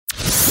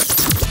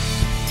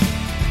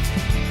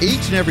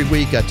Each and every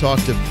week I talk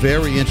to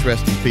very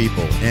interesting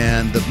people,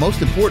 and the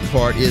most important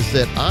part is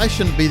that I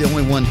shouldn't be the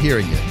only one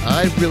hearing it.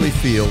 I really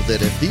feel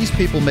that if these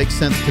people make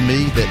sense to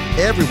me, that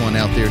everyone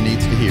out there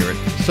needs to hear it.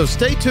 So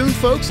stay tuned,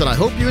 folks, and I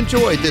hope you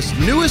enjoyed this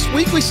newest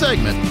weekly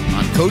segment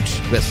on Coach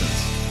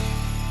Listens.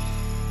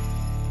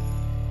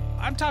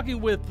 I'm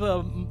talking with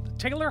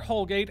Taylor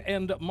Holgate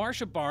and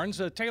Marcia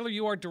Barnes. Taylor,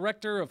 you are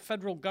Director of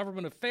Federal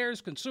Government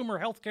Affairs, Consumer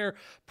Healthcare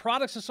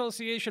Products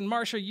Association.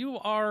 Marcia, you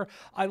are,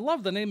 I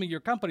love the name of your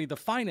company, the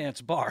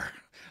Finance Bar.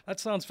 That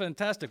sounds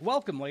fantastic.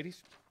 Welcome,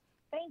 ladies.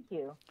 Thank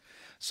you.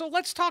 So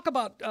let's talk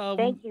about...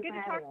 Thank you. Good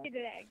to talk to you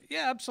today.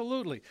 Yeah,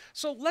 absolutely.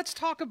 So let's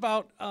talk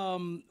about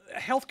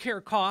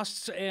healthcare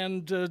costs,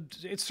 and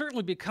it's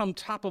certainly become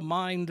top of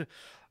mind,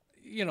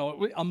 you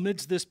know,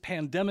 amidst this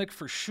pandemic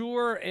for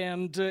sure,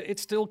 and it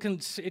still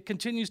it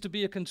continues to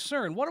be a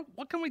concern.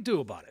 What can we do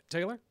about it,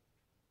 Taylor?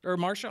 Or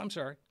Marcia, I'm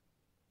sorry.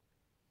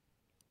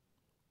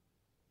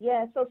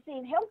 Yeah, so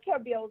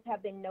healthcare bills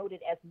have been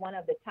noted as one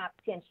of the top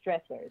 10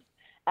 stressors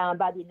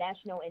by the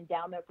National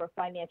Endowment for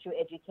Financial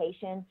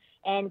Education.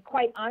 And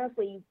quite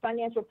honestly,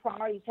 financial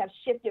priorities have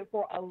shifted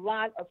for a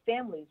lot of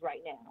families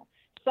right now.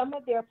 Some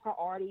of their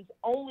priorities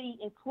only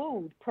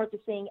include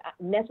purchasing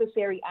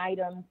necessary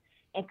items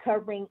and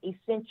covering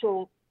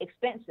essential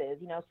expenses,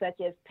 you know, such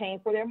as paying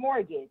for their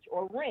mortgage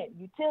or rent,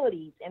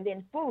 utilities, and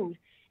then food.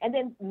 And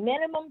then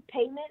minimum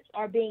payments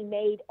are being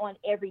made on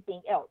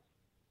everything else.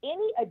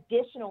 Any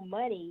additional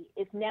money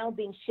is now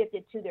being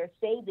shifted to their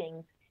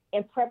savings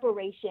in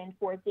preparation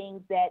for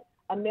things that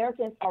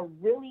Americans are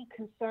really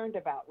concerned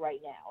about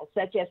right now,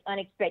 such as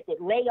unexpected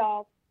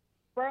layoffs,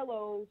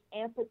 furloughs,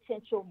 and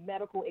potential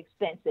medical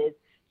expenses.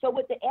 So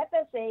with the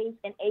FSAs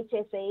and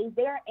HSAs,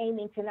 they are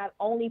aiming to not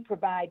only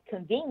provide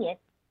convenient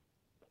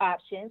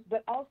options,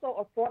 but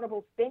also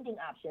affordable spending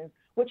options,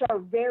 which are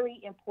very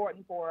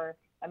important for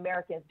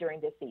Americans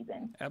during this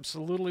season.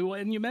 Absolutely. Well,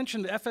 and you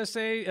mentioned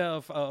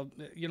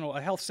FSA, you know,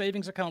 a health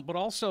savings account, but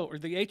also or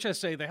the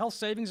HSA, the health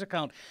savings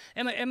account.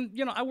 And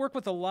you know, I work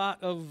with a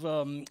lot of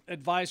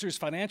advisors,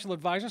 financial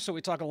advisors, so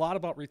we talk a lot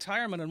about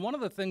retirement. And one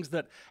of the things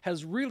that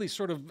has really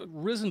sort of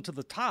risen to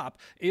the top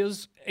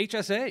is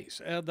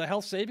HSAs, the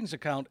health savings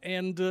account.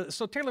 And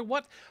so, Taylor,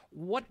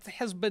 what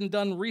has been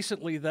done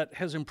recently that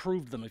has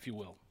improved them, if you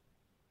will?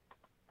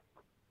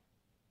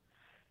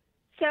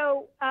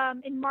 So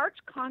in March,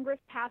 Congress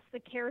passed the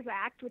CARES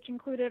Act, which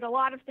included a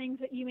lot of things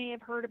that you may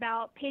have heard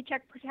about: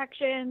 paycheck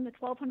protection, the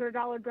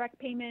 $1,200 direct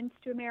payments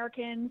to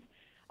Americans,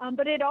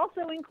 but it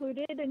also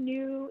included a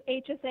new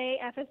HSA,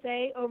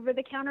 FSA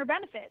over-the-counter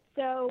benefit.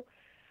 So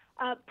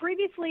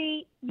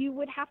previously, you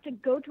would have to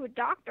go to a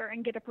doctor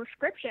and get a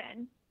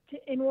prescription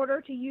in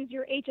order to use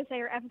your HSA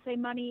or FSA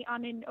money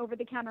on an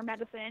over-the-counter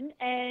medicine.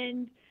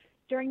 And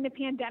during the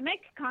pandemic,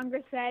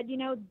 Congress said, you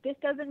know, this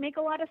doesn't make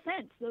a lot of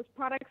sense. Those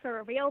products are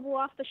available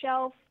off the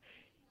shelf.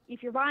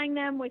 If you're buying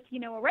them with, you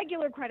know, a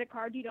regular credit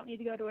card, you don't need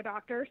to go to a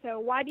doctor.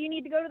 So why do you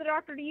need to go to the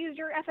doctor to use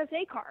your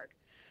FSA card?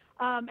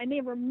 And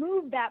they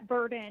removed that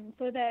burden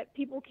so that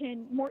people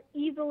can more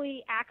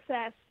easily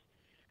access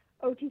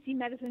OTC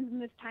medicines in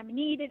this time of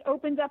need. It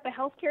opens up a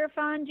healthcare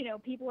fund. You know,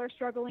 people are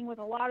struggling with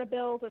a lot of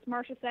bills. As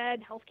Marcia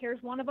said, healthcare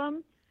is one of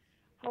them.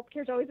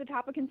 Healthcare is always a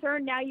top of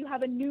concern. Now you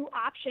have a new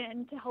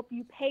option to help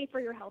you pay for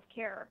your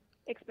healthcare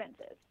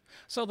expenses.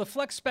 So the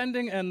flex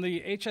spending and the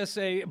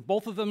HSA,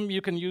 both of them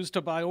you can use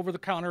to buy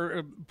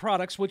over-the-counter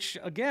products, which,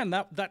 again,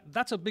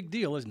 that's a big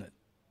deal, isn't it?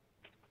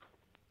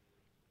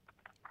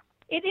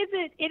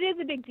 It is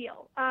a big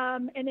deal.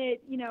 And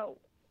it, you know,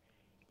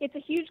 it's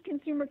a huge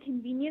consumer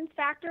convenience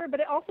factor, but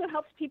it also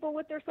helps people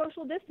with their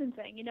social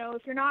distancing. You know,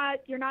 if you're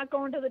not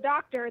going to the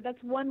doctor,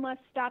 that's one less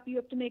stop you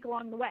have to make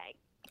along the way.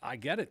 I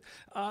get it.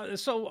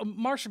 So,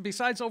 Marcia,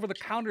 besides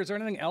over-the-counter, is there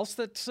anything else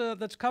that's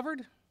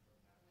covered?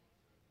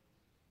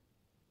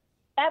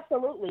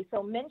 Absolutely.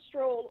 So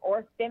menstrual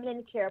or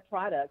feminine care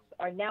products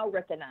are now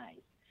recognized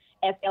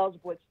as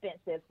eligible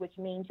expenses, which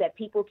means that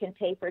people can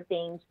pay for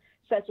things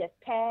such as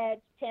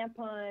pads,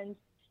 tampons,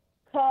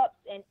 cups,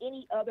 and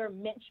any other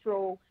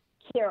menstrual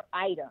care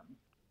items.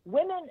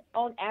 Women,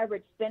 on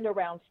average, spend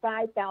around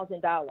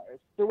 $5,000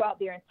 throughout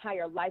their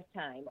entire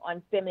lifetime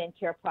on feminine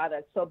care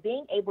products. So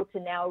being able to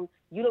now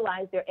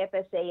utilize their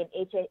FSA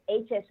and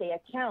HSA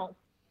accounts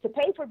to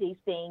pay for these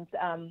things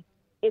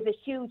is a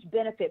huge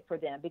benefit for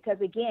them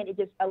because, again, it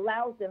just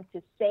allows them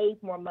to save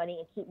more money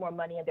and keep more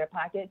money in their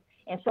pockets.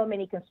 And so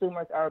many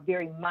consumers are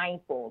very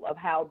mindful of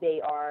how they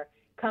are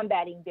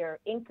combating their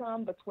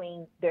income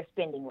between their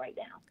spending right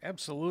now.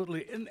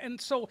 Absolutely.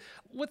 And so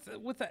with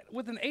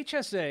an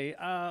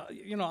HSA,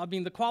 you know, I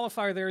mean, the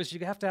qualifier there is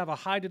you have to have a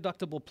high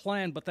deductible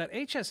plan, but that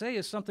HSA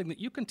is something that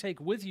you can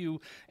take with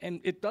you and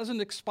it doesn't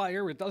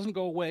expire, it doesn't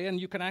go away, and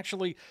you can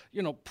actually,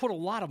 you know, put a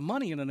lot of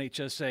money in an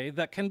HSA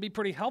that can be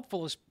pretty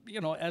helpful as,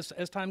 you know, as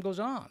time goes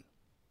on.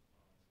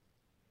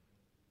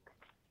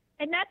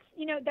 And that's,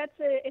 you know,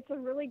 it's a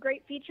really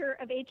great feature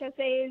of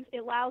HSAs. It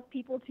allows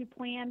people to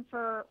plan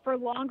for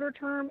longer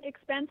term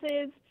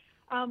expenses,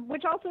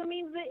 which also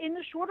means that in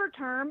the shorter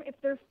term, if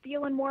they're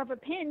feeling more of a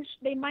pinch,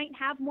 they might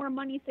have more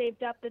money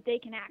saved up that they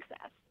can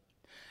access.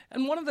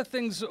 And one of the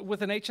things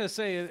with an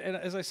HSA, and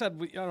as I said,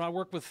 I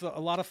work with a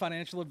lot of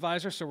financial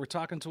advisors, so we're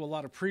talking to a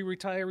lot of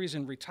pre-retirees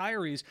and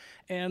retirees,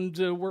 and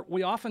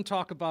we often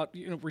talk about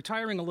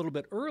retiring a little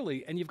bit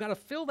early, and you've got to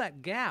fill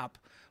that gap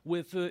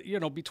with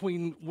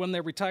between when they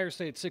retire,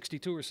 say at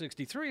 62 or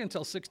 63,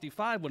 until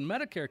 65 when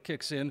Medicare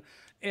kicks in,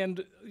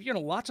 and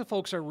lots of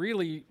folks are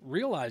really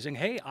realizing,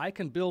 hey, I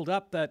can build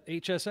up that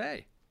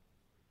HSA.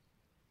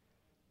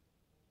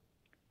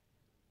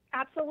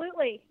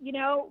 Absolutely.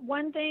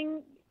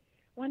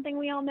 One thing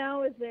we all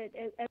know is that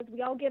as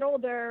we all get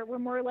older, we're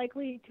more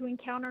likely to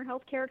encounter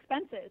healthcare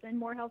expenses and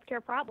more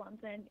healthcare problems.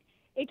 And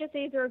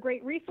HSAs are a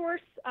great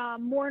resource.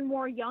 More and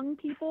more young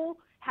people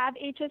have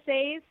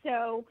HSAs,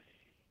 so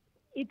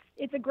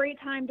it's a great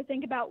time to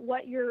think about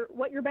what your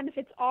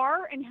benefits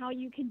are and how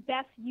you can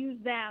best use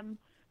them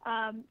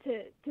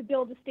to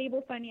build a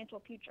stable financial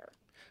future.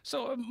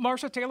 So,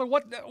 Marcia Taylor,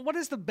 what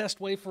is the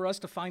best way for us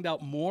to find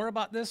out more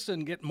about this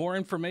and get more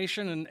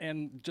information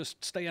and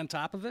just stay on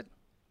top of it?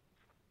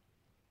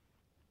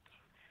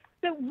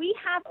 So we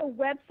have a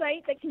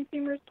website that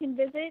consumers can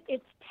visit.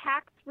 It's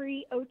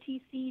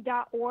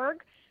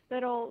taxfreeotc.org.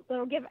 That'll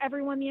give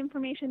everyone the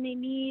information they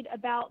need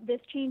about this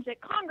change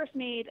that Congress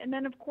made. And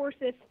then, of course,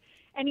 if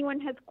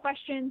anyone has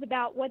questions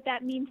about what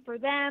that means for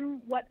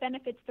them, what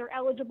benefits they're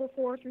eligible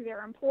for through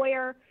their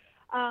employer,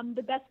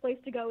 the best place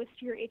to go is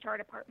to your HR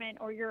department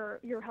or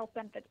your health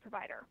benefits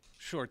provider.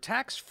 Sure.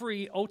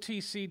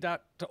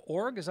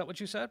 Taxfreeotc.org, is that what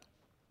you said?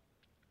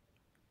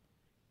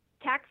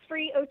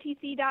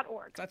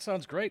 Taxfreeotc.org. That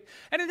sounds great.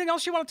 Anything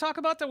else you want to talk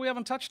about that we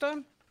haven't touched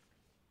on?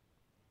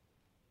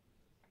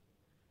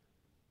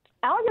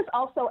 I'll just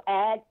also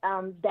add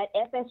that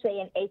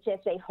FSA and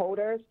HSA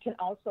holders can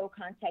also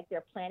contact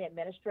their plan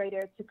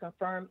administrator to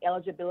confirm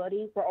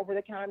eligibility for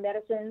over-the-counter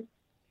medicines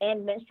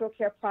and menstrual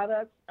care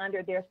products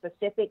under their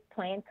specific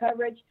plan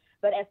coverage.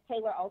 But as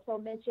Taylor also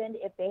mentioned,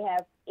 if they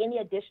have any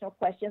additional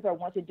questions or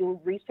want to do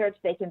research,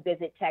 they can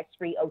visit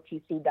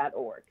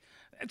taxfreeotc.org.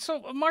 And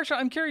so, Marcia,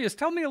 I'm curious.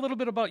 Tell me a little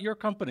bit about your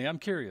company. I'm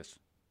curious.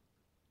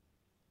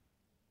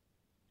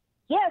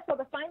 Yeah, so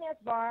the Finance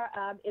Bar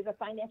is a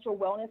financial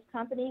wellness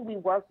company. We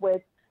work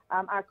with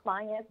our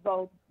clients,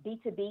 both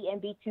B2B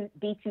and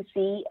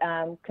B2C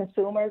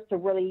consumers, to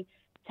really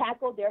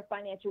tackle their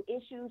financial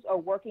issues, or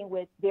working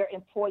with their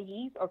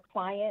employees or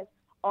clients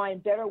on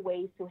better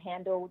ways to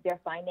handle their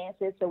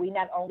finances. So we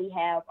not only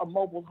have a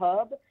mobile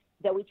hub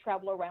that we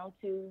travel around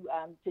to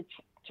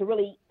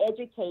really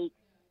educate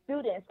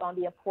students on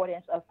the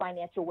importance of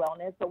financial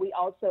wellness, but we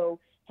also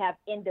have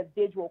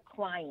individual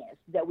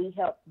clients that we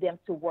help them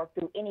to work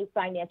through any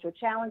financial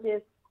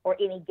challenges or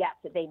any gaps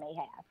that they may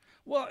have.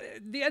 Well,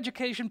 the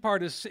education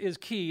part is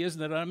key,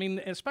 isn't it? I mean,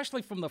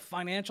 especially from the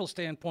financial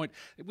standpoint,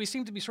 we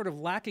seem to be sort of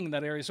lacking in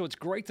that area. So it's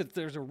great that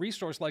there's a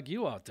resource like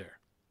you out there.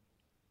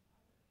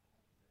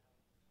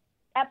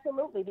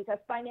 Absolutely, because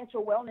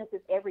financial wellness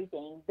is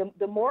everything.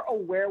 The more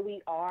aware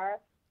we are,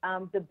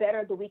 the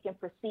better that we can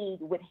proceed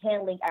with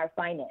handling our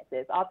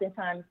finances.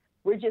 Oftentimes,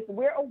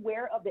 we're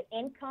aware of the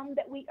income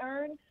that we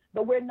earn,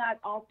 but we're not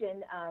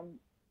often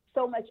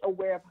so much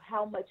aware of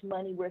how much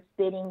money we're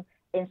spending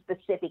in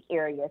specific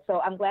areas.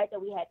 So I'm glad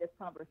that we had this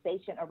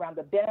conversation around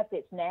the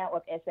benefits now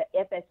of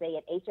FSA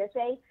and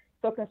HSA,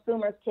 so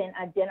consumers can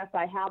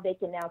identify how they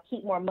can now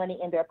keep more money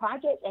in their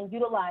pocket and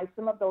utilize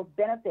some of those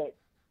benefits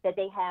that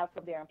they have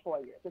from their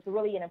employers. It's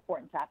really an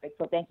important topic,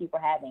 so thank you for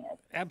having us.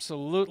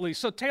 Absolutely.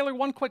 So, Taylor,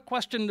 one quick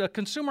question. The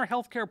Consumer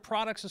Healthcare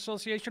Products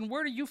Association,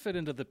 where do you fit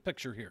into the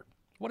picture here?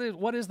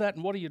 What is that,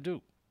 and what do you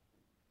do?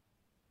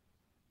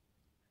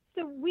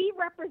 So we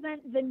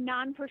represent the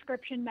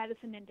non-prescription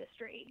medicine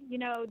industry.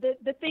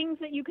 The things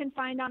that you can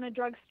find on a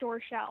drugstore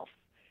shelf: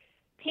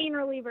 pain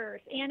relievers,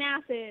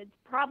 antacids,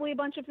 probably a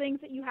bunch of things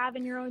that you have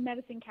in your own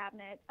medicine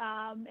cabinet.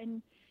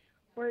 And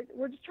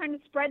we're just trying to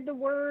spread the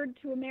word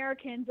to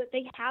Americans that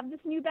they have this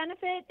new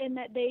benefit and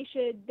that they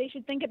should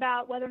think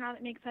about whether or not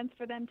it makes sense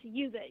for them to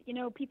use it.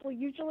 People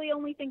usually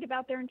only think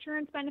about their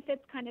insurance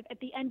benefits kind of at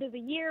the end of the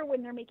year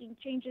when they're making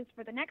changes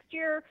for the next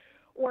year,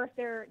 or if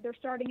they're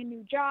starting a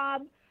new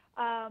job.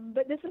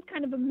 But this is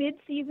kind of a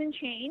mid-season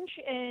change,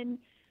 and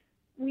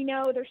we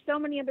know there's so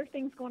many other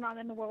things going on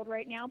in the world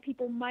right now.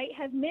 People might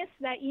have missed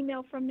that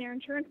email from their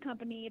insurance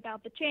company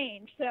about the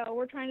change. So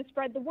we're trying to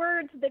spread the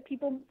word so that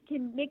people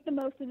can make the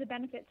most of the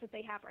benefits that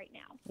they have right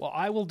now. Well,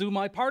 I will do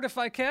my part if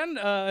I can.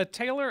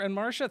 Taylor and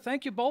Marcia,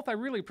 thank you both. I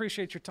really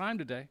appreciate your time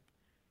today.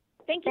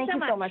 Thank you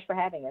so much for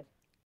having us.